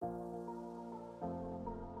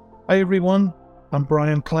Hi everyone, I'm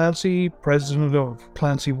Brian Clancy, President of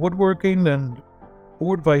Clancy Woodworking and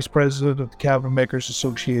Board Vice President of the Cabinet Makers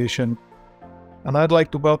Association. And I'd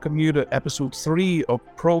like to welcome you to episode 3 of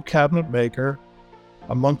Pro Cabinet Maker,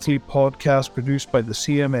 a monthly podcast produced by the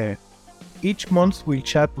CMA. Each month we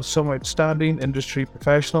chat with some outstanding industry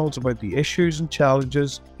professionals about the issues and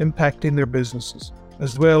challenges impacting their businesses,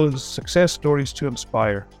 as well as success stories to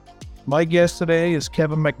inspire. My guest today is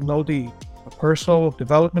Kevin McNulty, a personal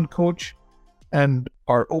development coach and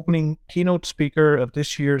our opening keynote speaker at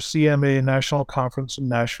this year's CMA National Conference in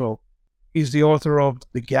Nashville. He's the author of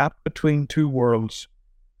The Gap Between Two Worlds,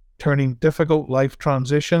 Turning Difficult Life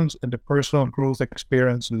Transitions into Personal Growth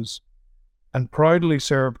Experiences, and proudly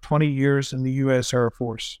served 20 years in the U.S. Air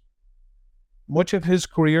Force. Much of his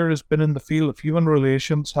career has been in the field of human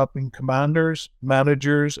relations, helping commanders,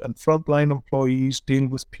 managers, and frontline employees deal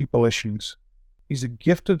with people issues. He's a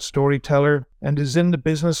gifted storyteller and is in the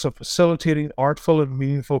business of facilitating artful and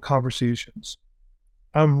meaningful conversations.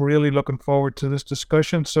 I'm really looking forward to this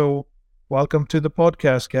discussion, so welcome to the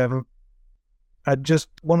podcast, Kevin. I just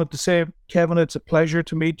wanted to say, Kevin, it's a pleasure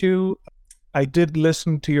to meet you. I did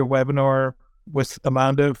listen to your webinar with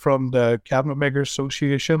Amanda from the Cabinet Makers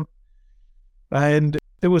Association, and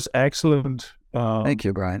it was excellent. Thank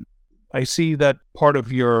you, Brian. I see that part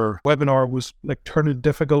of your webinar was like turning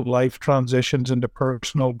difficult life transitions into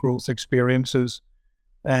personal growth experiences.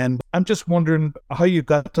 And I'm just wondering how you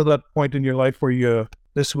got to that point in your life where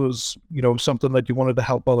this was, something that you wanted to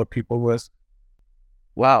help other people with.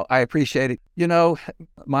 Wow, I appreciate it.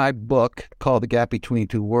 My book called The Gap Between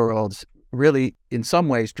Two Worlds really in some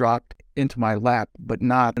ways dropped into my lap, but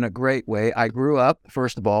not in a great way. I grew up,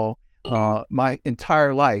 first of all, my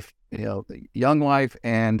entire life, young life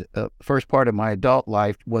and first part of my adult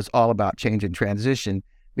life was all about change and transition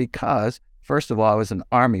because, first of all, I was an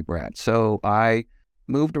Army brat. So I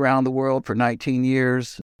moved around the world for 19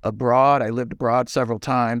 years abroad. I lived abroad several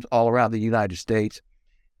times all around the United States.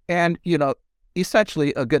 And,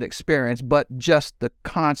 essentially a good experience, but just the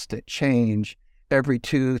constant change every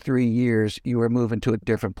 2-3 years, you were moving to a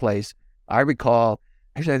different place. I recall,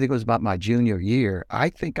 actually, I think it was about my junior year, I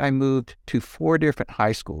think I moved to 4 different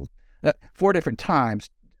high schools. 4 different times.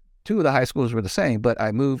 2 of the high schools were the same, but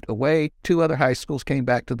I moved away. 2 other high schools, came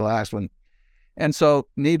back to the last one. And so,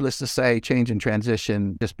 needless to say, change and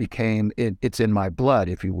transition just became, it's in my blood,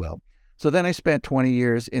 if you will. So then I spent 20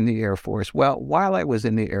 years in the Air Force. Well, while I was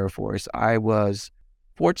in the Air Force, I was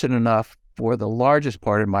fortunate enough for the largest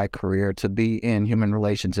part of my career to be in human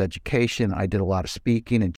relations education. I did a lot of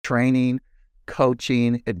speaking and training,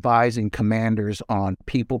 coaching, advising commanders on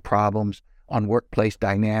people problems, on workplace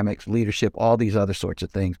dynamics, leadership, all these other sorts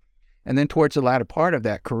of things. And then towards the latter part of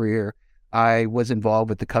that career, I was involved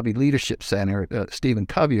with the Covey Leadership Center. Stephen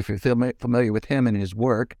Covey, if you're familiar with him and his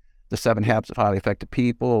work, The 7 Habits of Highly Effective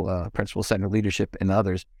People, Principal Center Leadership, and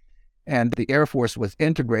others. And the Air Force was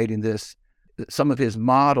integrating some of his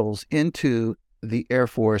models into the Air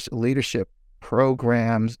Force leadership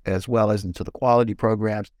programs as well as into the quality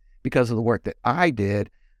programs. Because of the work that I did,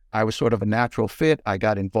 I was sort of a natural fit. I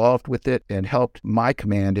got involved with it and helped my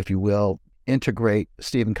command, if you will, integrate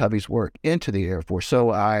Stephen Covey's work into the Air Force.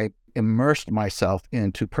 So I immersed myself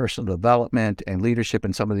into personal development and leadership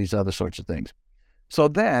and some of these other sorts of things. So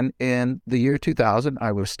then in the year 2000,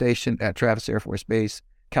 I was stationed at Travis Air Force Base,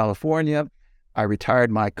 California. I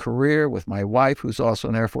retired my career with my wife, who's also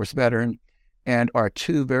an Air Force veteran, and our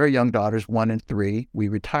 2 very young daughters, 1 and 3. We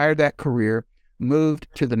retired that career, moved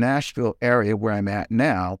to the Nashville area where I'm at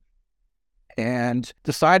now, and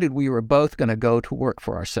decided we were both going to go to work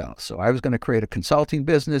for ourselves. So I was going to create a consulting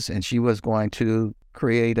business, and she was going to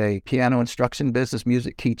create a piano instruction business.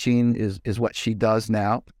 Music teaching is what she does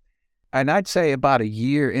now. And I'd say about a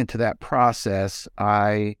year into that process,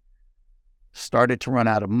 I started to run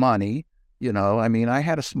out of money. I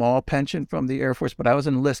had a small pension from the Air Force, but I was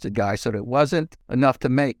an enlisted guy, so it wasn't enough to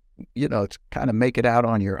make it out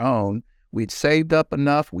on your own. We'd saved up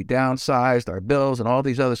enough. We downsized our bills and all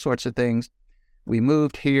these other sorts of things. We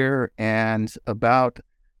moved here, and about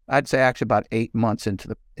 8 months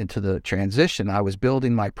into the transition, I was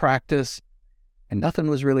building my practice, and nothing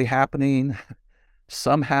was really happening.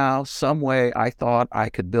 Somehow, some way, I thought I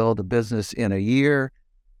could build a business in a year.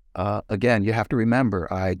 Again, you have to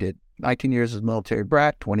remember, I did 19 years as a military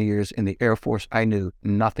brat, 20 years in the Air Force. I knew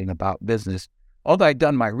nothing about business. Although I'd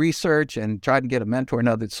done my research and tried to get a mentor and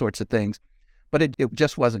other sorts of things, but it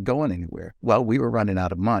just wasn't going anywhere. Well, we were running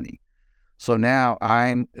out of money. So now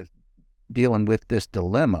I'm dealing with this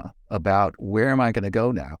dilemma about where am I going to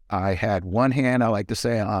go now? I had one hand, I like to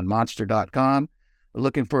say, on monster.com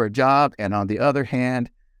looking for a job, and on the other hand,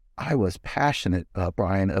 I was passionate,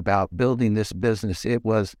 Brian, about building this business. It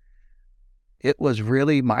was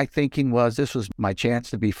really, my thinking was this was my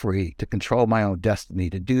chance to be free, to control my own destiny,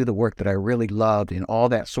 to do the work that I really loved and all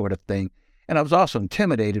that sort of thing. And I was also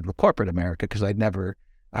intimidated with corporate America because I had never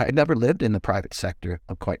lived in the private sector,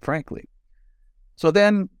 quite frankly. So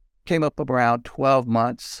then came up around 12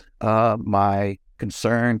 months, my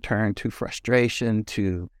concern turned to frustration,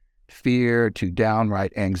 to fear, to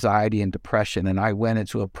downright anxiety and depression. And I went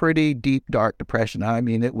into a pretty deep, dark depression. I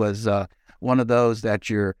mean, it was one of those that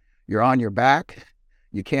you're on your back,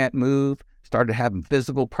 you can't move, started having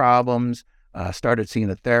physical problems, started seeing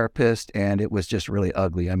a therapist, and it was just really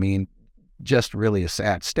ugly. I mean, just really a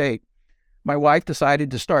sad state. My wife decided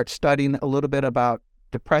to start studying a little bit about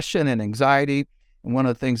depression and anxiety. And one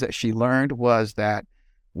of the things that she learned was that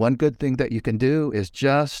one good thing that you can do is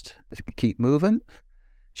just keep moving.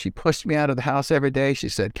 She pushed me out of the house every day. She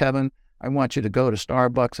said, Kevin, I want you to go to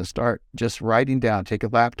Starbucks and start just writing down, take a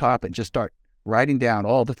laptop and just start writing down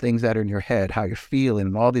all the things that are in your head, how you're feeling,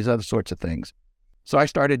 and all these other sorts of things. So I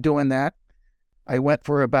started doing that. I went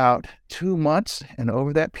for about 2 months, and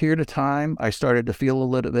over that period of time, I started to feel a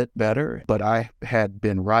little bit better, but I had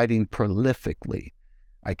been writing prolifically.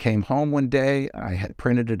 I came home one day, I had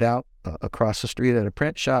printed it out across the street at a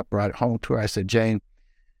print shop, brought it home to her. I said, Jane,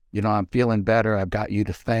 I'm feeling better. I've got you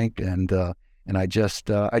to thank. And I just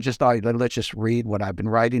thought, let's just read what I've been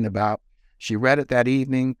writing about. She read it that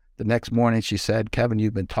evening. The next morning, she said, Kevin,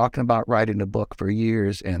 you've been talking about writing a book for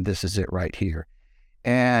years, and this is it right here.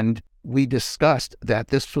 And we discussed that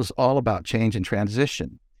this was all about change and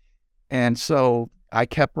transition. And so I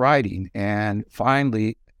kept writing and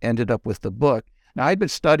finally ended up with the book. Now, I'd been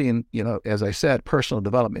studying, as I said, personal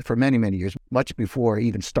development for many, many years, much before I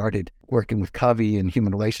even started working with Covey and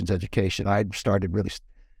human relations education. I'd started really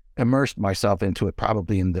immersed myself into it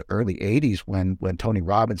probably in the early 80s when Tony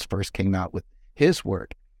Robbins first came out with his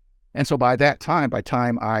work. And so by the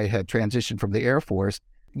time I had transitioned from the Air Force,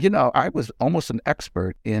 I was almost an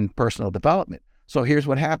expert in personal development. So here's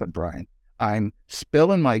what happened, Brian. I'm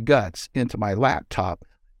spilling my guts into my laptop,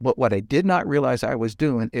 but what I did not realize I was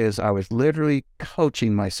doing is I was literally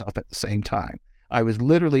coaching myself at the same time. I was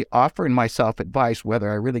literally offering myself advice, whether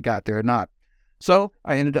I really got there or not. So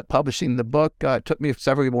I ended up publishing the book. It took me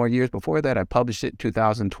several more years before that. I published it in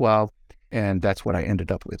 2012, and that's what I ended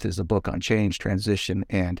up with, is a book on change, transition,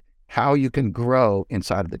 and how you can grow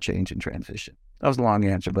inside of the change and transition. That was a long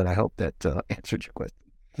answer, but I hope that answered your question.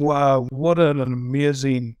 Wow, what an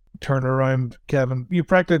amazing turnaround, Kevin. You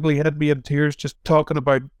practically had me in tears just talking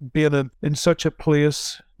about being in such a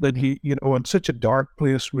place that in such a dark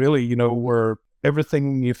place, really, where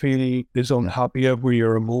everything you feel is unhappy of, where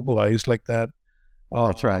you're immobilized like that.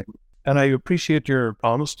 That's right. And I appreciate your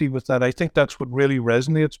honesty with that. I think that's what really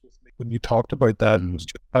resonates with me when you talked about that, was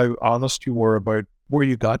just how honest you were about where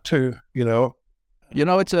you got to,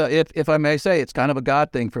 It's if I may say, it's kind of a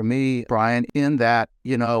God thing for me, Brian, in that,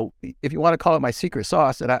 if you want to call it my secret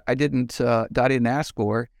sauce that I didn't ask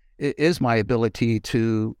for, it is my ability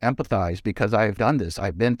to empathize, because I've done this.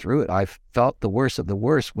 I've been through it. I've felt the worst of the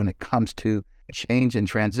worst when it comes to change and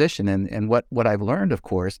transition, and what I've learned, of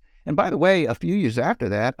course. And by the way, a few years after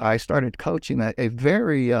that, I started coaching a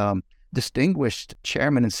very distinguished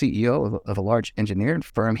chairman and CEO of a large engineering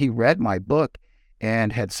firm. He read my book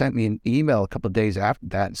and had sent me an email a couple of days after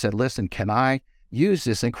that and said, listen, can I use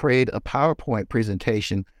this and create a PowerPoint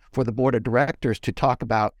presentation for the board of directors to talk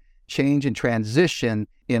about change and transition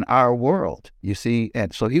in our world? You see,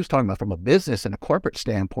 and so he was talking about from a business and a corporate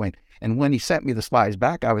standpoint. And when he sent me the slides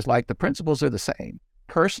back, I was like, the principles are the same.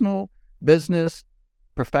 Personal, business,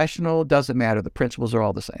 professional, doesn't matter. The principles are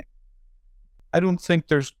all the same. I don't think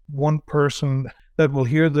there's one person that will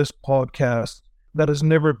hear this podcast that has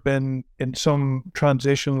never been in some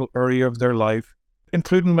transitional area of their life,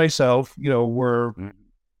 including myself, where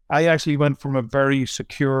I actually went from a very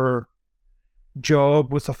secure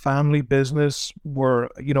job with a family business where,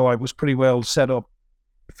 I was pretty well set up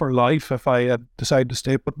for life if I had decided to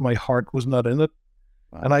stay, but my heart was not in it.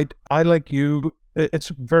 Wow. And I like you, it's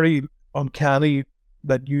very uncanny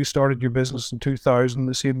that you started your business in 2000,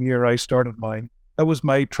 the same year I started mine. That was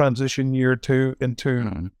my transition year too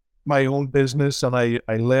into my own business, and I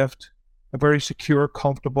left a very secure,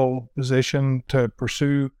 comfortable position to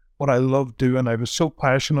pursue what I love doing. I was so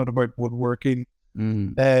passionate about woodworking,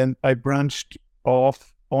 and I branched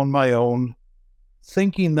off on my own,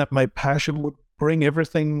 thinking that my passion would bring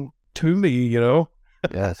everything to me,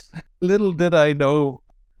 Yes. Little did I know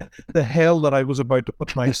the hell that I was about to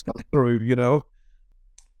put myself through,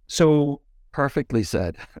 So perfectly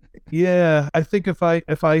said. Yeah, I think if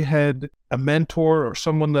I had a mentor or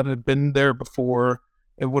someone that had been there before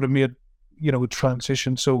it would have made,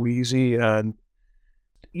 transition so easy. And,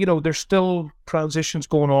 there's still transitions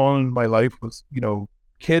going on in my life with,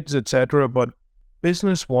 kids, etc. But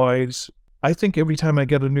business wise, I think every time I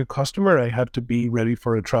get a new customer, I have to be ready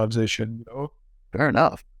for a transition. Fair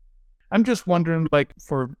enough. I'm just wondering, like,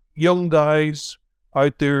 for young guys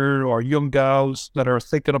out there or young gals that are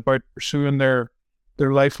thinking about pursuing their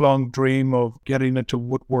lifelong dream of getting into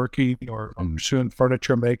woodworking or pursuing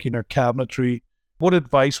furniture making or cabinetry, what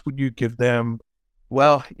advice would you give them?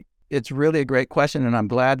 Well, it's really a great question, and I'm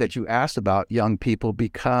glad that you asked about young people,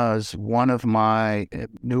 because one of my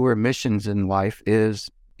newer missions in life is,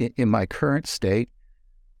 in my current state,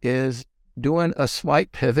 is doing a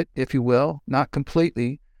slight pivot, if you will, not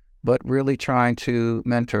completely, but really trying to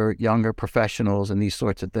mentor younger professionals and these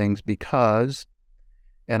sorts of things, because,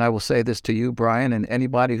 and I will say this to you, Brian, and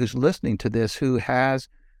anybody who's listening to this who has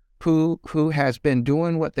been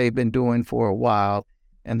doing what they've been doing for a while,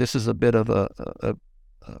 and this is a bit of a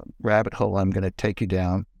rabbit hole I'm going to take you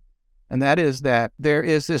down, and that is that there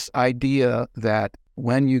is this idea that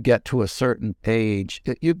when you get to a certain age,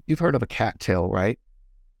 you've heard of a cattail, right?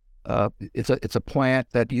 It's a plant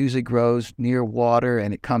that usually grows near water,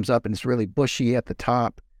 and it comes up and it's really bushy at the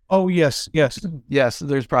top. Oh, yes. Yes,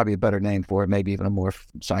 there's probably a better name for it, maybe even a more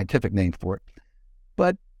scientific name for it.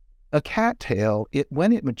 But a cattail,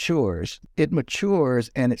 when it matures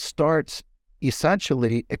and it starts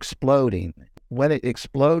essentially exploding. When it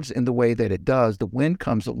explodes in the way that it does, the wind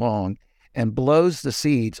comes along and blows the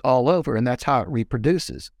seeds all over, and that's how it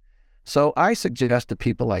reproduces. So I suggest to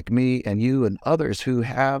people like me and you and others who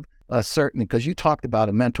have a certain, because you talked about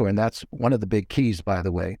a mentor, and that's one of the big keys, by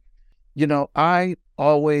the way. I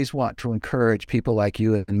always want to encourage people like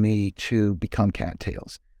you and me to become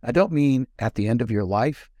cattails. I don't mean at the end of your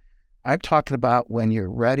life. I'm talking about when you're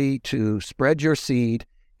ready to spread your seed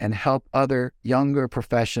and help other younger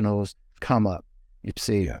professionals come up, you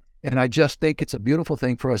see. Yeah. And I just think it's a beautiful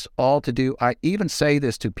thing for us all to do. I even say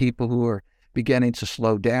this to people who are beginning to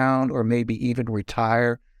slow down or maybe even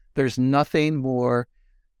retire. There's nothing more,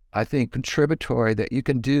 I think, contributory that you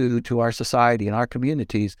can do to our society and our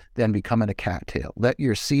communities than becoming a cattail. Let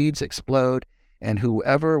your seeds explode, and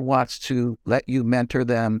whoever wants to let you mentor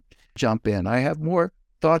them, jump in. I have more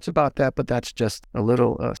thoughts about that, but that's just a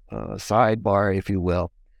little sidebar, if you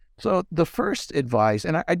will. So the first advice,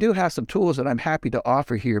 and I do have some tools that I'm happy to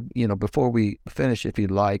offer here, before we finish, if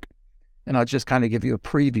you'd like, and I'll just kind of give you a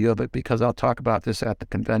preview of it because I'll talk about this at the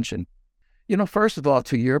convention. First of all,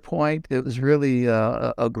 to your point, it was really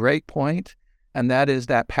a great point, and that is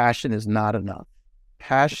that passion is not enough.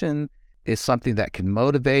 Passion is something that can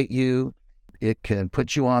motivate you. It can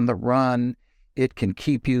put you on the run. It can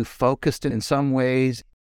keep you focused in some ways.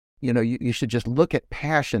 You should just look at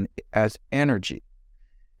passion as energy.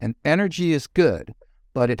 And energy is good,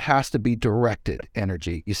 but it has to be directed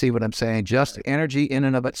energy. You see what I'm saying? Just energy in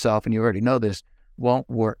and of itself, and you already know this, won't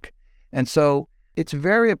work. And so it's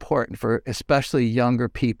very important for especially younger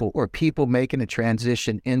people or people making a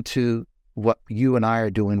transition into what you and I are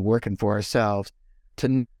doing, working for ourselves,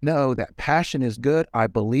 to know that passion is good. I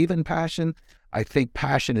believe in passion. I think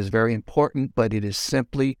passion is very important, but it is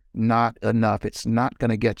simply not enough. It's not going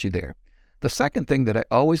to get you there. The second thing that I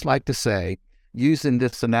always like to say, using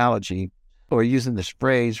this analogy or using this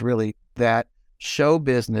phrase really, that show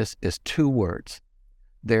business is two words.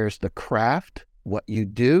 There's the craft, what you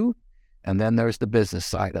do, and then there's the business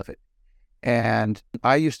side of it. And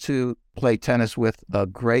I used to play tennis with a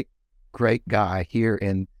great guy here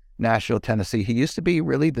in Nashville, Tennessee. He used to be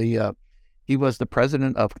really he was the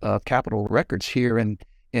president of Capitol Records here in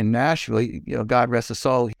Nashville. God rest his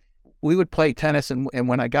soul. We would play tennis, and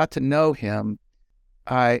when I got to know him,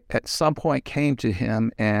 I at some point came to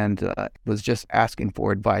him and was just asking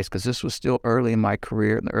for advice, because this was still early in my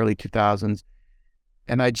career in the early 2000s.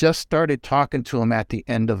 And I just started talking to him at the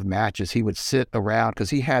end of matches. He would sit around because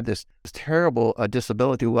he had this terrible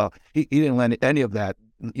disability. Well, he didn't let any of that.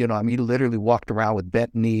 He literally walked around with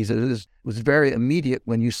bent knees. It was very immediate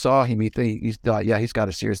when you saw him. You thought, yeah, he's got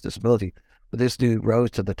a serious disability. But this dude rose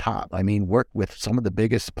to the top. Worked with some of the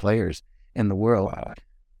biggest players in the world. Wow.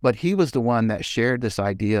 But he was the one that shared this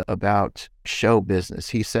idea about show business.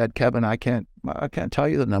 He said, Kevin, I can't tell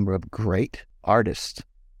you the number of great artists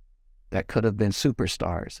that could have been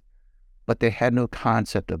superstars, but they had no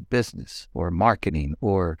concept of business or marketing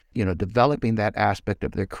or, developing that aspect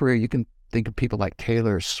of their career. You can think of people like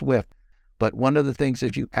Taylor Swift. But one of the things,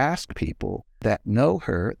 if you ask people that know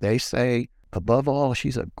her, they say, above all,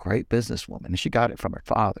 she's a great businesswoman, and she got it from her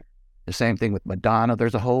father. The same thing with Madonna.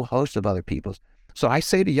 There's a whole host of other people. So I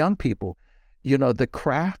say to young people, the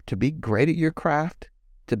craft, to be great at your craft,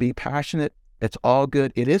 to be passionate, It's all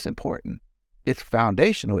good. It is important. It's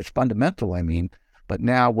foundational. It's fundamental, I mean. But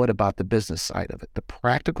now what about the business side of it? The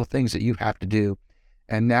practical things that you have to do.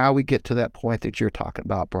 And now we get to that point that you're talking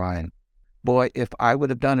about, Brian. Boy, if I would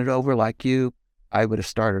have done it over like you, I would have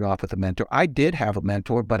started off with a mentor. I did have a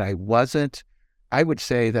mentor, but I would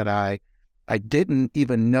say that I didn't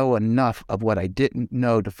even know enough of what I didn't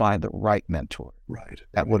know to find the right mentor. Right.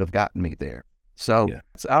 That would have gotten me there. So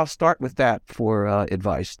I'll start with that for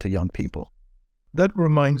advice to young people. That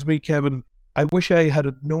reminds me, Kevin, I wish I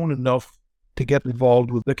had known enough to get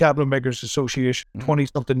involved with the Cabinet Makers Association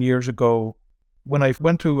 20-something years ago. When I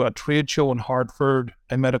went to a trade show in Hartford,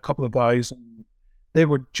 I met a couple of guys, and they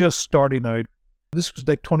were just starting out. This was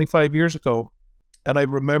like 25 years ago. And I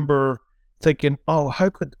remember thinking, oh, how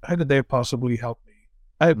could they possibly help me?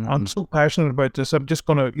 I'm so passionate about this. I'm just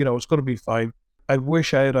going to, it's going to be fine. I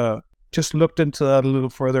wish I had just looked into that a little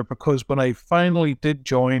further, because when I finally did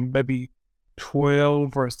join, maybe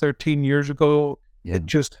 12 or 13 years ago, it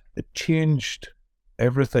changed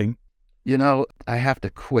everything. I have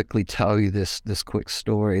to quickly tell you this quick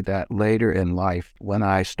story that later in life, when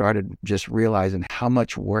I started just realizing how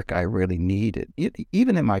much work I really needed,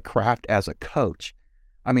 even in my craft as a coach.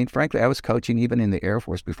 I mean, frankly, I was coaching even in the Air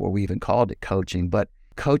Force before we even called it coaching, but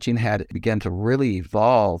coaching had begun to really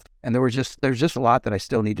evolve. And there's just a lot that I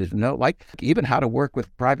still needed to know, like even how to work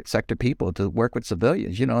with private sector people, to work with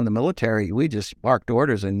civilians. In the military, we just barked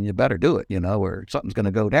orders and you better do it, or something's going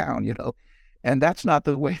to go down, And that's not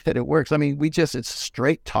the way that it works. I mean, it's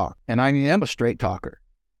straight talk. And I am a straight talker,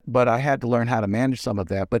 but I had to learn how to manage some of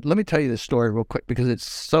that. But let me tell you this story real quick, because it's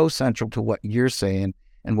so central to what you're saying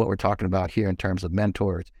and what we're talking about here in terms of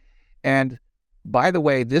mentors. And by the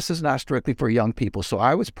way, this is not strictly for young people. So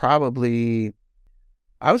I was approaching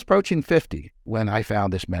 50 when I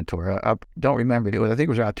found this mentor. I don't remember. I think it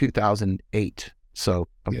was around 2008. So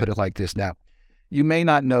I'll put it like this now. You may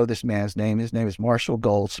not know this man's name. His name is Marshall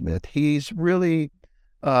Goldsmith. He's really,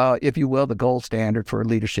 if you will, the gold standard for a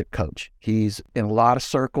leadership coach. He's in a lot of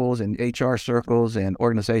circles, in HR circles and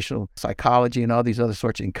organizational psychology and all these other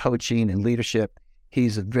sorts in coaching and leadership.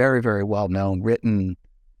 He's very, very well known, written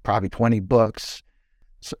probably 20 books.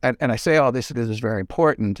 So, and I say all this because it's very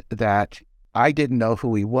important that I didn't know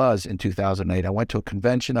who he was in 2008. I went to a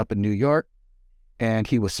convention up in New York, and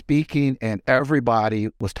he was speaking, and everybody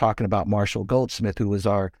was talking about Marshall Goldsmith, who was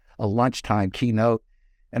a lunchtime keynote.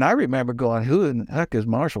 And I remember going, who in the heck is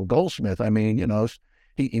Marshall Goldsmith? I mean,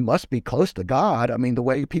 he must be close to God. I mean, the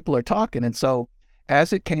way people are talking. And so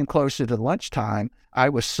as it came closer to lunchtime, I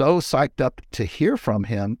was so psyched up to hear from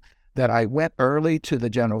him that I went early to the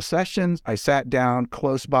general sessions. I sat down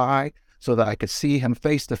close by so that I could see him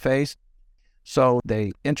face to face. So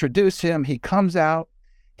they introduced him. He comes out.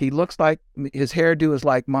 He looks like his hairdo is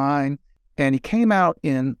like mine. And he came out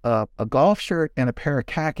in a golf shirt and a pair of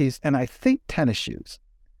khakis and I think tennis shoes.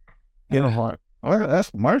 Well,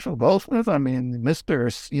 that's Marshall Goldsmith. I mean,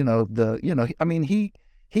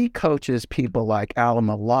 he coaches people like Alan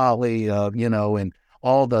Mulally, and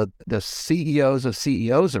all the CEOs of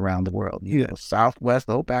CEOs around the world, Southwest,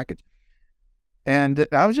 the whole package. And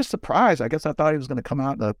I was just surprised. I guess I thought he was going to come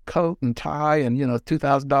out in a coat and tie and,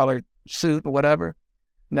 $2,000 suit or whatever.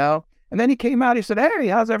 No. And then he came out, he said, hey,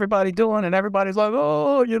 how's everybody doing? And everybody's like,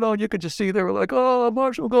 oh, you could just see they were like, oh,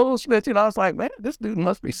 Marshall Goldsmith. I was like, man, this dude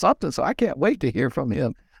must be something. So I can't wait to hear from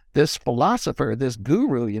him, this philosopher, this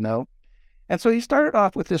guru, And so he started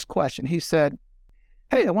off with this question. He said,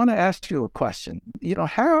 hey, I want to ask you a question.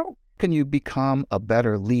 How can you become a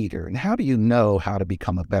better leader? And how do you know how to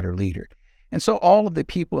become a better leader? And so all of the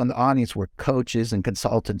people in the audience were coaches and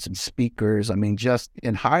consultants and speakers. I mean, just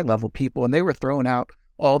in high-level people. And they were throwing out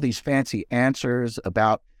all these fancy answers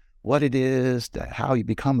about what it is, how you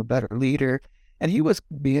become a better leader. And he was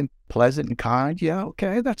being pleasant and kind. Yeah,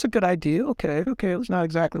 okay, that's a good idea. Okay, it's not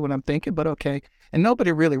exactly what I'm thinking, but okay. And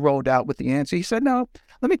nobody really rolled out with the answer. He said, no,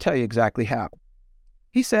 let me tell you exactly how.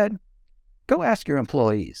 He said, go ask your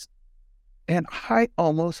employees. And I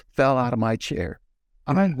almost fell out of my chair.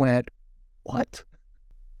 I went, what?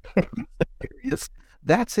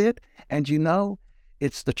 That's it? And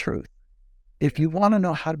it's the truth. If you want to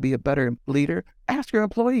know how to be a better leader, ask your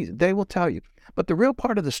employees. They will tell you. But the real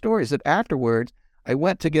part of the story is that afterwards, I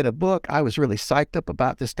went to get a book. I was really psyched up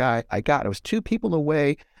about this guy. I was 2 people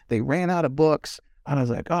away. They ran out of books. And I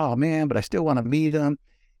was like, oh, man, but I still want to meet him.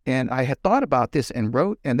 And I had thought about this and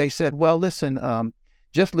wrote, and they said, well, listen,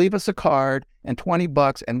 just leave us a card and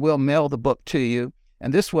 $20 and we'll mail the book to you.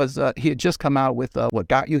 And this was, he had just come out with What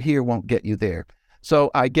Got You Here Won't Get You There.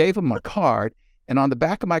 So I gave him a card. And on the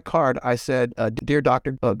back of my card, I said, dear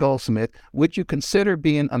Dr. Goldsmith, would you consider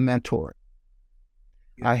being a mentor?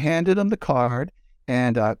 I handed him the card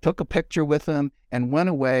and took a picture with him and went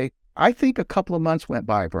away. I think a couple of months went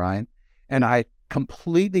by, Brian, and I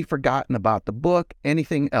completely forgotten about the book,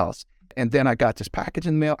 anything else. And then I got this package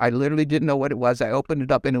in the mail. I literally didn't know what it was. I opened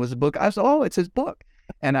it up and it was a book. I said, oh, it's his book.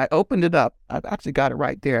 And I opened it up. I've actually got it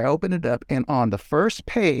right there. I opened it up, and on the first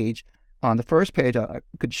page, I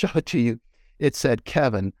could show it to you. It said,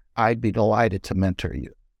 Kevin, I'd be delighted to mentor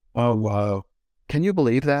you. Oh, wow. Can you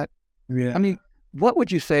believe that? Yeah. I mean, what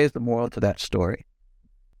would you say is the moral to that story?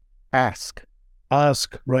 Ask.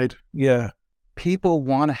 Ask, right. Yeah. People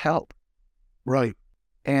want to help. Right.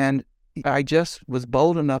 And I just was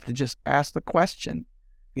bold enough to just ask the question.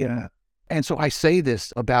 Yeah. And so I say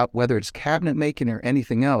this about whether it's cabinet making or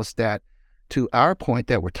anything else, that to our point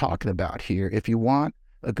that we're talking about here, if you want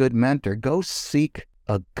a good mentor, go seek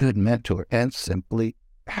a good mentor and simply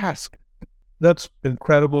ask. That's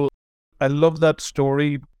incredible. I love that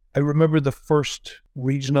story. I remember the first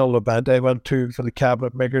regional event I went to for the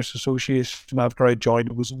Cabinet Makers Association after I joined.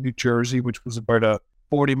 It was in New Jersey, which was about a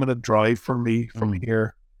 40-minute drive for me from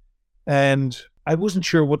here. And I wasn't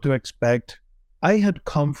sure what to expect. I had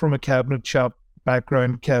come from a cabinet shop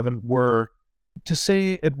background, Kevin, where to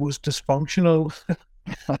say it was dysfunctional,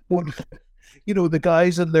 the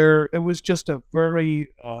guys in there, it was just a very,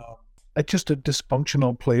 just a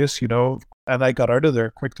dysfunctional place, and I got out of there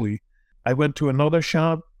quickly. I went to another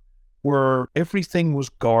shop where everything was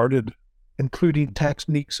guarded, including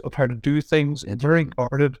techniques of how to do things, very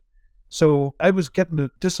guarded. So I was getting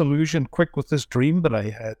disillusioned quick with this dream that I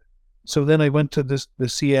had. So then I went to the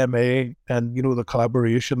CMA and, the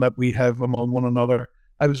collaboration that we have among one another.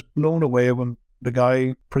 I was blown away when the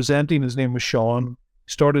guy presenting, his name was Sean,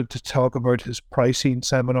 started to talk about his pricing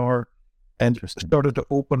seminar and started to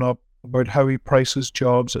open up about how he prices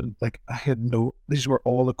jobs. And these were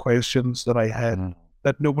all the questions that I had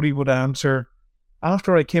that nobody would answer.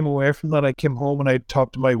 After I came away from that, I came home and I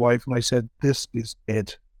talked to my wife and I said, this is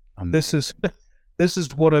it. This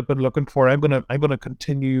is what I've been looking for. I'm gonna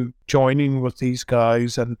continue joining with these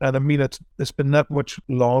guys, and I mean it's been that much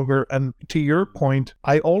longer. And to your point,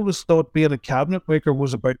 I always thought being a cabinet maker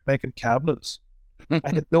was about making cabinets.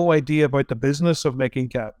 I had no idea about the business of making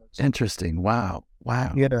cabinets. Interesting. Wow.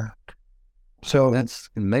 Yeah. So that's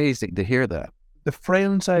amazing to hear that. The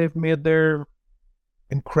friends I have made there,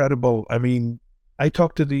 incredible. I mean, I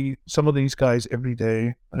talk to some of these guys every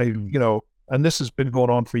day. And this has been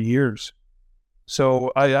going on for years.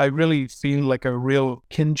 So I really feel like a real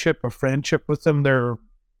kinship, a friendship with them. They're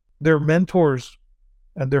mentors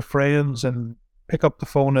and they're friends and pick up the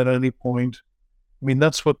phone at any point. I mean,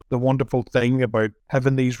 that's what the wonderful thing about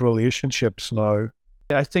having these relationships now.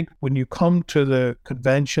 I think when you come to the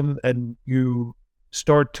convention and you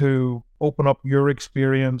start to open up your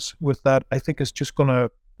experience with that, I think it's just going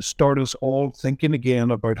to start us all thinking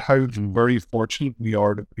again about how very fortunate we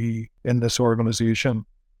are to be in this organization.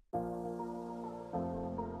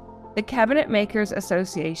 The Cabinet Makers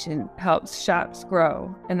Association helps shops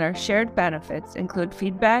grow, and our shared benefits include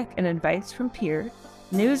feedback and advice from peers,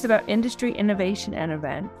 news about industry innovation and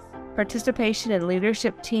events, participation in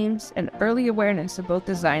leadership teams, and early awareness of both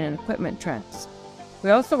design and equipment trends. We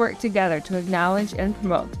also work together to acknowledge and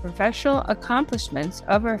promote the professional accomplishments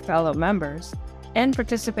of our fellow members and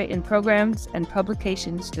participate in programs and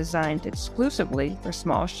publications designed exclusively for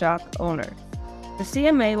small shop owners. The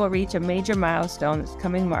CMA will reach a major milestone this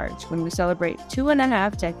coming March when we celebrate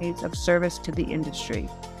 2.5 decades of service to the industry.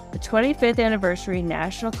 The 25th Anniversary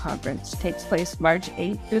National Conference takes place March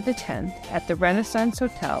 8th through the 10th at the Renaissance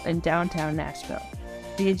Hotel in downtown Nashville.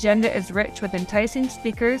 The agenda is rich with enticing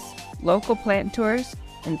speakers, local plant tours,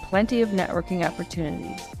 and plenty of networking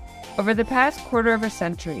opportunities. Over the past quarter of a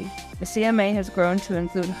century, the CMA has grown to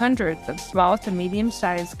include hundreds of small to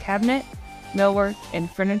medium-sized cabinet, millwork,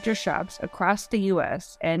 and furniture shops across the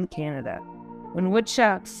U.S. and Canada. When wood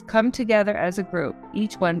shops come together as a group,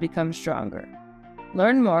 each one becomes stronger.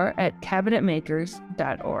 Learn more at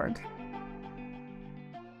cabinetmakers.org.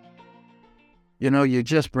 You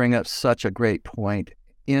just bring up such a great point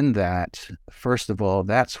in that, first of all,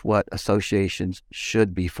 that's what associations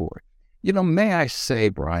should be for. May I say,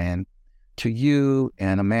 Brian, to you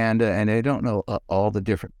and Amanda, and I don't know all the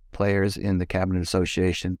different players in the Cabinet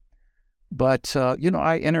Association, but,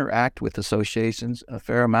 I interact with associations a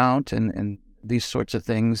fair amount and these sorts of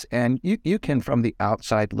things. And you can, from the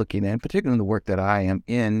outside looking in, particularly in the work that I am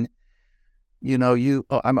in,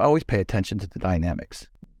 I'm always pay attention to the dynamics.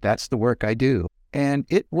 That's the work I do. And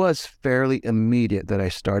it was fairly immediate that I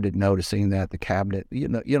started noticing that the cabinet,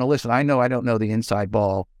 listen, I know I don't know the inside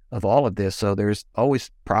ball of all of this. So there's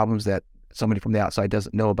always problems that somebody from the outside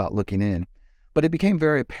doesn't know about looking in. But it became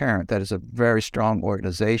very apparent that it's a very strong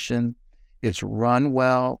organization. It's run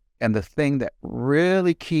well. And the thing that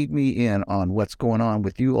really keyed me in on what's going on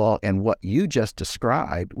with you all and what you just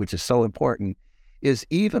described, which is so important, is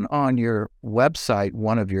even on your website,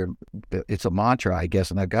 it's a mantra, I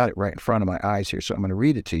guess, and I've got it right in front of my eyes here, so I'm going to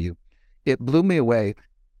read it to you. It blew me away.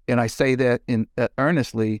 And I say that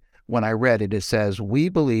earnestly when I read it. It says, "We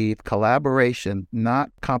believe collaboration,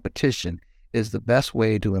 not competition, is the best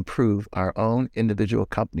way to improve our own individual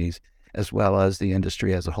companies as well as the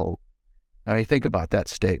industry as a whole." I mean, think about that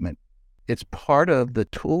statement. It's part of the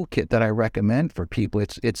toolkit that I recommend for people.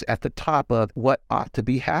 It's at the top of what ought to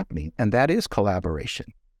be happening, and that is collaboration.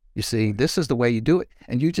 You see, this is the way you do it,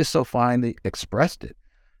 and you just so finely expressed it.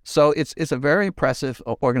 So it's a very impressive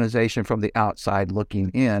organization from the outside looking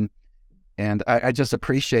in, and I just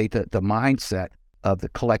appreciate the mindset of the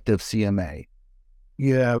collective CMA.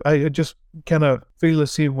 Yeah, I just kind of feel the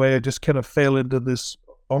same way. I just kind of fell into this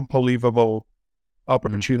unbelievable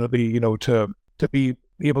opportunity, to be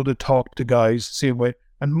able to talk to guys the same way.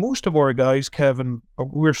 And most of our guys, Kevin,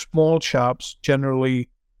 we're small shops, generally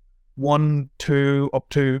 1, 2, up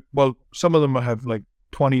to, well, some of them have like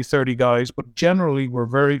 20, 30 guys, but generally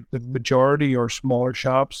the majority are smaller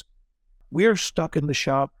shops. We're stuck in the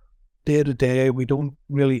shop day to day. We don't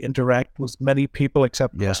really interact with many people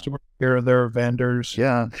except customers here and there, vendors.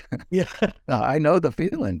 Yeah. Yeah. I know the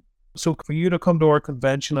feeling. So for you to come to our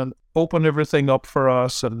convention and open everything up for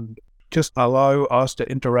us and just allow us to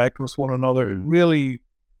interact with one another, it really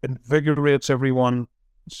invigorates everyone.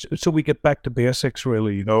 So we get back to basics,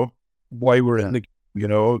 really, why we're in the,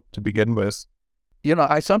 to begin with.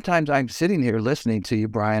 I'm sitting here listening to you,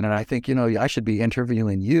 Brian, and I think, I should be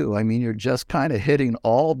interviewing you. I mean, you're just kind of hitting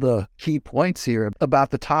all the key points here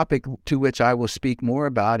about the topic to which I will speak more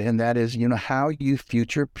about, and that is, how you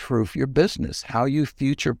future-proof your business, how you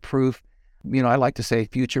future-proof, I like to say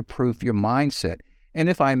future-proof your mindset. And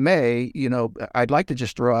if I may, I'd like to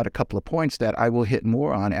just throw out a couple of points that I will hit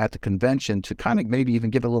more on at the convention to kind of maybe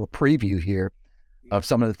even give a little preview here of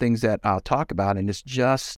some of the things that I'll talk about, and it's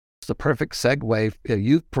just the perfect segue.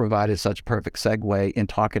 You've provided such a perfect segue in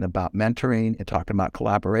talking about mentoring and talking about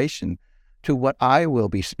collaboration to what I will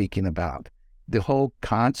be speaking about. The whole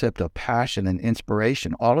concept of passion and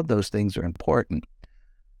inspiration, all of those things are important.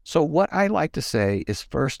 So what I like to say is,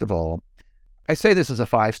 first of all, I say this is a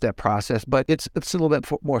 5-step process, but it's a little bit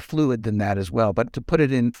more fluid than that as well. But to put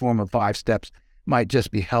it in form of 5 steps might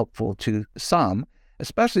just be helpful to some,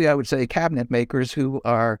 especially I would say cabinet makers who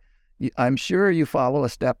are, I'm sure you follow a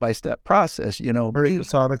step-by-step process, Very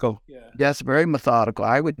methodical. Yeah. Yes, very methodical.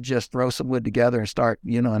 I would just throw some wood together and start,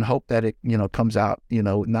 and hope that it, comes out,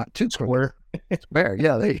 not too square. Square.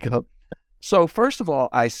 Yeah, there you go. So first of all,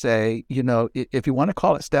 I say, if you want to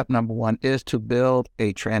call it step number 1 is to build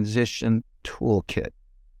a transition toolkit.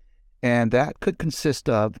 And that could consist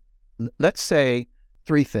of, let's say,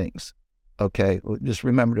 3 things. Okay. Just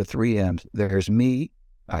remember the 3 M's. There's me,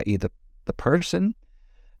 i.e. the person,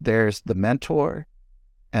 there's the mentor,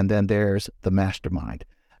 and then there's the mastermind.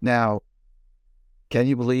 Now, can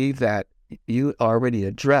you believe that you already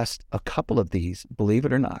addressed a couple of these, believe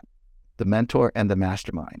it or not, the mentor and the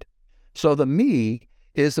mastermind? So the me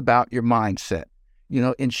is about your mindset,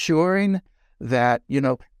 ensuring that,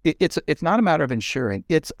 it's not a matter of ensuring,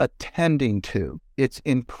 it's attending to, it's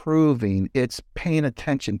improving, it's paying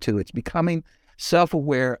attention to, it's becoming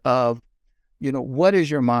self-aware of, what is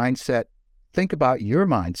your mindset? Think about your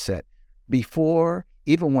mindset before,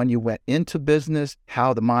 even when you went into business,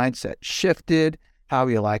 how the mindset shifted, how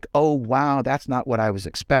you're like, oh, wow, that's not what I was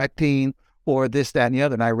expecting, or this, that, and the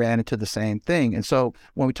other. And I ran into the same thing. And so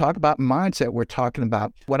when we talk about mindset, we're talking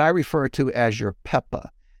about what I refer to as your PEPA.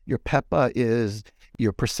 Your PEPA is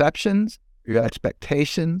your perceptions, your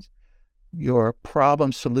expectations, your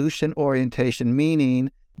problem solution orientation,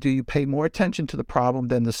 meaning, do you pay more attention to the problem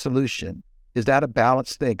than the solution? Is that a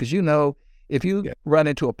balanced thing? Because if you run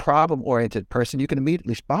into a problem-oriented person, you can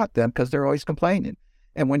immediately spot them because they're always complaining.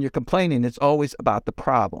 And when you're complaining, it's always about the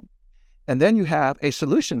problem. And then you have a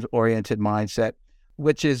solutions-oriented mindset,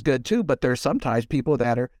 which is good too, but there's sometimes people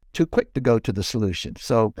that are too quick to go to the solution.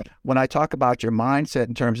 So when I talk about your mindset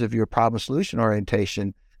in terms of your problem-solution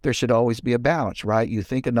orientation, there should always be a balance, right? You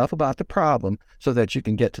think enough about the problem so that you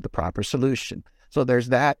can get to the proper solution. So there's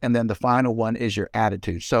that. And then the final one is your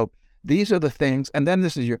attitude. So these are the things, and then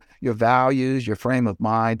this is your values, your frame of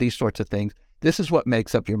mind, these sorts of things. This is what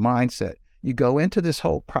makes up your mindset. You go into this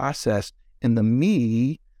whole process in the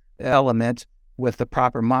me element with the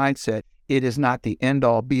proper mindset. It is not the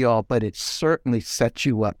end-all, be-all, but it certainly sets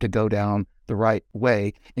you up to go down the right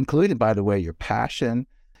way, including, by the way, your passion,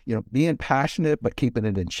 being passionate, but keeping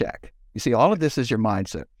it in check. You see, all of this is your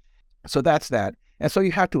mindset. So that's that. And so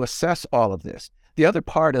you have to assess all of this. The other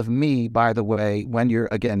part of me, by the way, when you're,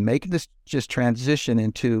 again, making this just transition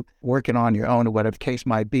into working on your own or whatever the case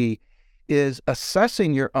might be, is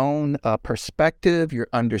assessing your own perspective, your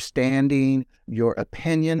understanding, your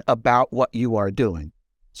opinion about what you are doing.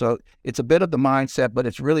 So it's a bit of the mindset, but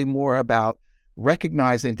it's really more about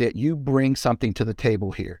recognizing that you bring something to the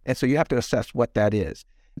table here. And so you have to assess what that is.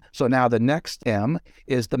 So now the next M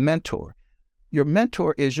is the mentor. Your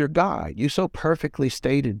mentor is your guide. You so perfectly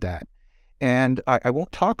stated that. And I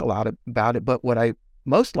won't talk a lot about it, but what I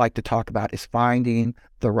most like to talk about is finding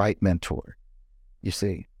the right mentor. You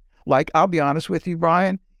see, like, I'll be honest with you,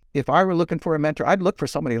 Brian, if I were looking for a mentor, I'd look for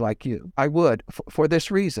somebody like you. I would, for this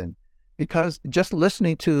reason, because just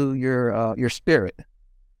listening to your spirit,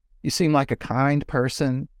 you seem like a kind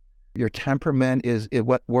person. Your temperament is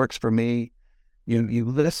what works for me. You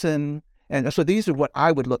listen. And so these are what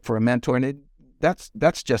I would look for a mentor. And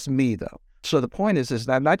that's just me, though. So the point is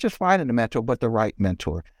that not just finding a mentor, but the right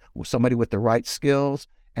mentor, somebody with the right skills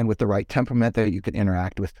and with the right temperament that you can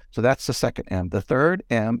interact with. So that's the second M. The third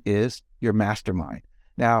M is your mastermind.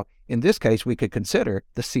 Now, in this case, we could consider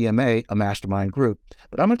the CMA a mastermind group,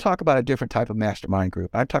 but I'm going to talk about a different type of mastermind group.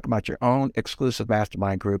 I'm talking about your own exclusive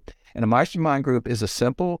mastermind group. And a mastermind group is a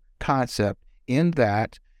simple concept in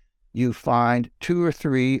that you find 2 or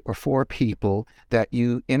 3 or 4 people that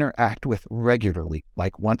you interact with regularly,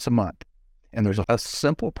 like once a month. And there's a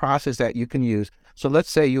simple process that you can use. So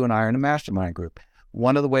let's say you and I are in a mastermind group.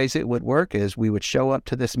 One of the ways it would work is we would show up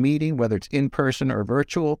to this meeting, whether it's in person or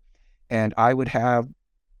virtual, and I would have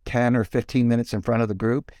 10 or 15 minutes in front of the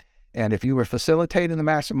group. And if you were facilitating the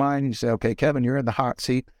mastermind, you say, okay, Kevin, you're in the hot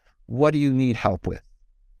seat. What do you need help with?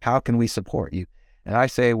 How can we support you? And I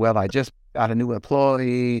say, well, I just got a new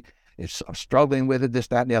employee. I'm struggling with it, this,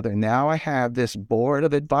 that, and the other. Now I have this board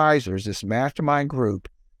of advisors, this mastermind group,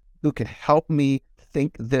 who can help me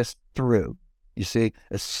think this through. You see,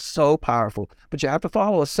 it's so powerful. But you have to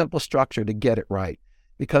follow a simple structure to get it right.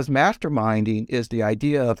 Because masterminding is the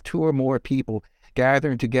idea of 2 or more people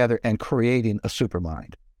gathering together and creating a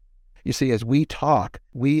supermind. You see, as we talk,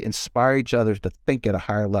 we inspire each other to think at a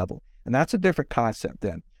higher level. And that's a different concept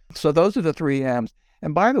then. So those are the 3 M's.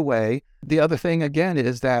 And by the way, the other thing again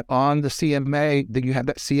is that on the CMA, that you have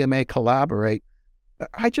that CMA Collaborate.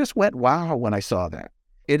 I just went, wow, when I saw that.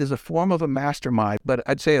 It is a form of a mastermind, but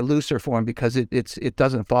I'd say a looser form because it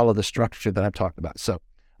doesn't follow the structure that I'm talking about. So,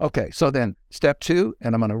 okay, so then step 2,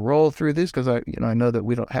 and I'm going to roll through this because I know that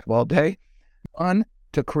we don't have all day. 1,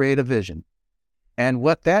 to create a vision. And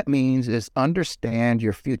what that means is understand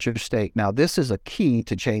your future state. Now, this is a key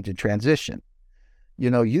to change and transition.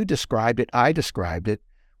 You described it, I described it.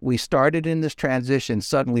 We started in this transition.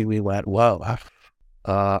 Suddenly we went, whoa,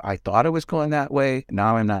 I thought it was going that way.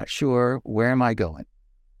 Now I'm not sure. Where am I going?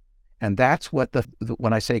 And that's what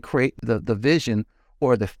when I say create the vision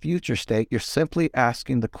or the future state, you're simply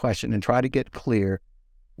asking the question and try to get clear,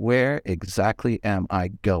 where exactly am I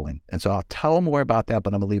going? And so I'll tell more about that,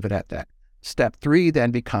 but I'm going to leave it at that. Step 3 then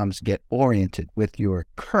becomes get oriented with your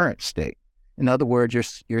current state. In other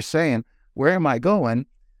words, you're saying, where am I going?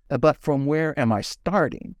 But from where am I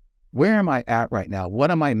starting? Where am I at right now? What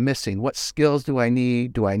am I missing? What skills do I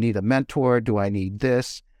need? Do I need a mentor? Do I need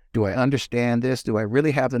this? Do I understand this? Do I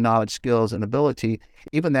really have the knowledge, skills, and ability?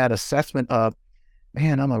 Even that assessment of,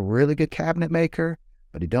 man, I'm a really good cabinet maker,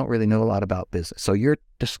 but I don't really know a lot about business. So you're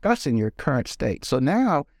discussing your current state. So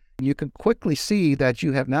now you can quickly see that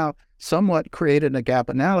you have now somewhat created a gap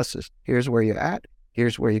analysis. Here's where you're at.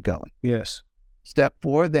 Here's where you're going. Yes. Step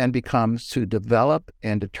 4 then becomes to develop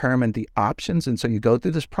and determine the options. And so you go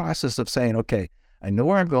through this process of saying, okay, I know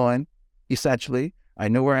where I'm going, essentially. I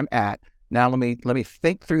know where I'm at. Now let me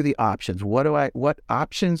think through the options. What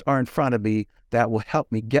options are in front of me that will help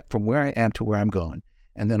me get from where I am to where I'm going?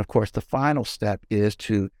 And then, of course, the final step is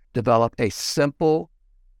to develop a simple,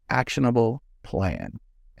 actionable plan.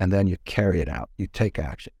 And then you carry it out. You take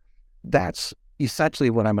action. That's essentially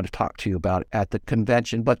what I'm going to talk to you about at the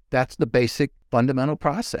convention, but that's the basic fundamental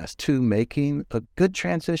process to making a good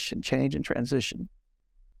transition, change and transition.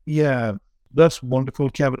 Yeah, that's wonderful,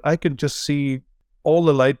 Kevin. I can just see all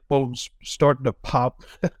the light bulbs starting to pop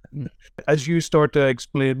as you start to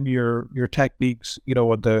explain your techniques,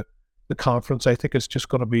 at the conference. I think it's just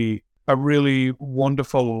going to be a really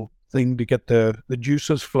wonderful thing to get the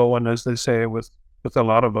juices flowing, as they say, with a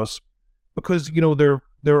lot of us, because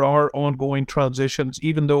there are ongoing transitions.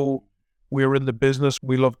 Even though we're in the business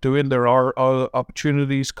we love doing, there are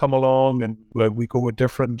opportunities come along, and we go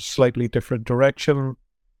a slightly different direction.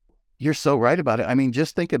 You're so right about it. I mean,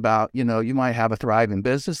 just think about, you might have a thriving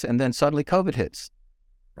business and then suddenly COVID hits.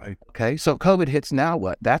 Right. Okay, so COVID hits, now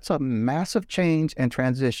what? That's a massive change and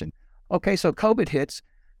transition. Okay, so COVID hits,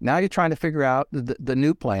 now you're trying to figure out the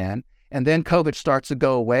new plan, and then COVID starts to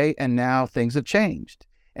go away, and now things have changed.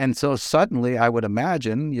 And so suddenly I would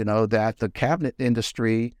imagine, that the cabinet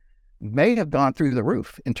industry may have gone through the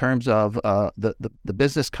roof in terms of the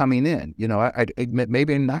business coming in.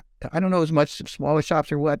 Maybe not, I don't know as much smaller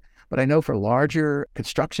shops or what, but I know for larger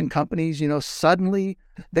construction companies, suddenly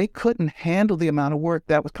they couldn't handle the amount of work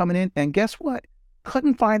that was coming in. And guess what?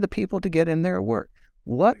 Couldn't find the people to get in their work.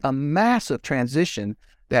 What a massive transition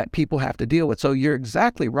that people have to deal with. So you're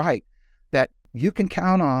exactly right that you can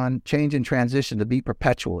count on change and transition to be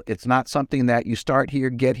perpetual. It's not something that you start here,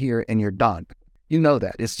 get here, and you're done. You know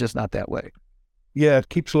that. It's just not that way. Yeah, it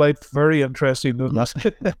keeps life very interesting, doesn't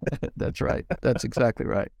it? That's right. That's exactly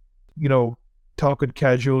right. Talking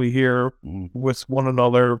casually here with one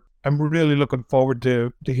another, I'm really looking forward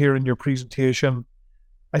to hearing your presentation.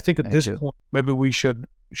 I think at this point, maybe we should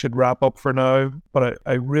wrap up for now, but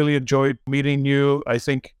I really enjoyed meeting you. I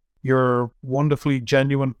think you're a wonderfully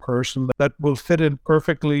genuine person that will fit in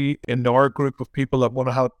perfectly in our group of people that want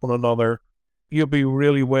to help one another. You'll be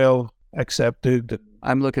really well accepted.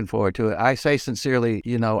 I'm looking forward to it. I say sincerely,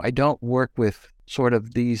 I don't work with sort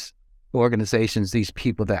of these organizations, these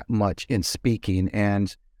people that much in speaking.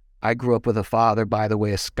 And I grew up with a father, by the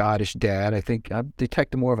way, a Scottish dad. I think I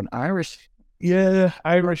detected more of an Irish. Yeah,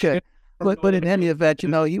 Irish. Okay. But in any event,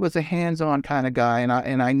 he was a hands-on kind of guy.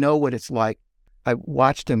 And I know what it's like. I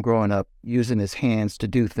watched him growing up using his hands to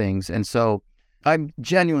do things. And so I'm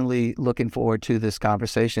genuinely looking forward to this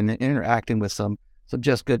conversation and interacting with some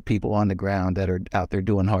just good people on the ground that are out there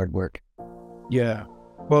doing hard work. Yeah.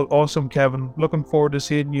 Well, awesome, Kevin. Looking forward to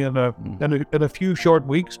seeing you in a few short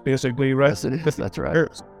weeks, basically, right? Yes, it is. That's right.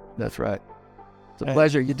 That's right. It's a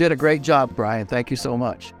pleasure. You did a great job, Brian. Thank you so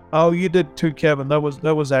much. Oh, you did too, Kevin. That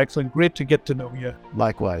was excellent. Great to get to know you.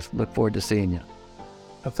 Likewise. Look forward to seeing you.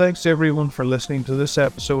 And thanks to everyone for listening to this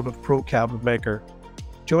episode of Pro Cabinet Maker.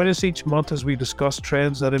 Join us each month as we discuss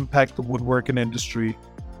trends that impact the woodworking industry.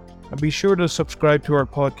 And be sure to subscribe to our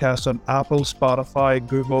podcast on Apple, Spotify,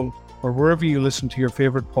 Google, or wherever you listen to your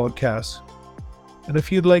favorite podcasts. And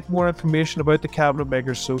if you'd like more information about the Cabinet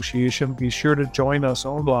Makers Association, be sure to join us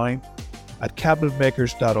online at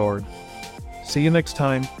cabinetmakers.org. See you next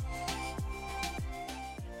time.